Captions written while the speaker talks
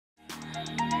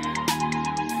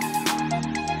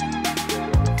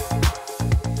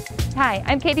Hi,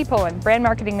 I'm Katie Pullen, Brand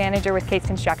Marketing Manager with Case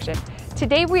Construction.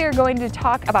 Today we are going to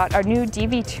talk about our new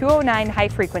DV209 high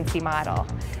frequency model.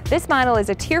 This model is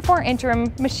a Tier 4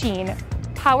 Interim machine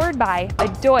powered by a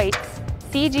Deutz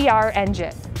CGR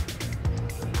engine.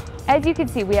 As you can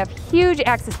see, we have huge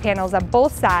access panels on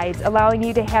both sides, allowing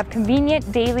you to have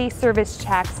convenient daily service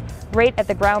checks right at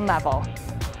the ground level.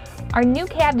 Our new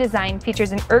cab design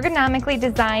features an ergonomically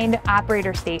designed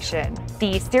operator station.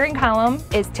 The steering column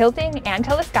is tilting and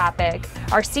telescopic.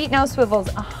 Our seat now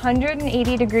swivels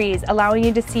 180 degrees, allowing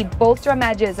you to see both drum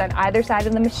edges on either side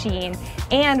of the machine.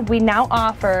 And we now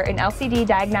offer an LCD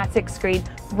diagnostic screen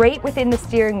right within the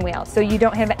steering wheel, so you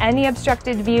don't have any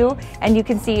obstructed view and you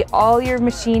can see all your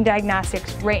machine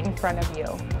diagnostics right in front of you.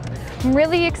 I'm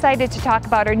really excited to talk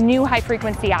about our new high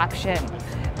frequency option.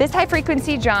 This high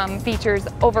frequency drum features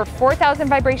over 4,000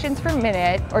 vibrations per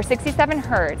minute or 67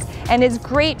 hertz and is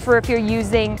great for if you're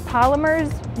using polymers,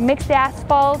 mixed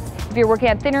asphalts, if you're working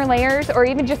on thinner layers, or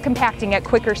even just compacting at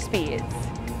quicker speeds.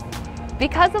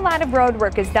 Because a lot of road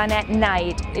work is done at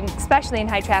night, especially in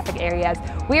high traffic areas,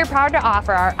 we are proud to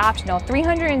offer our optional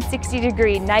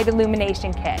 360-degree night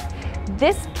illumination kit.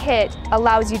 This kit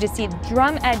allows you to see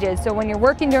drum edges, so when you're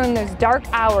working during those dark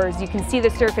hours, you can see the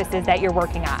surfaces that you're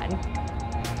working on.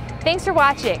 Thanks for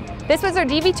watching. This was our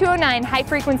DV209 high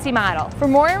frequency model. For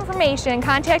more information,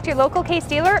 contact your local Case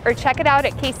dealer or check it out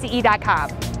at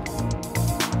case.com.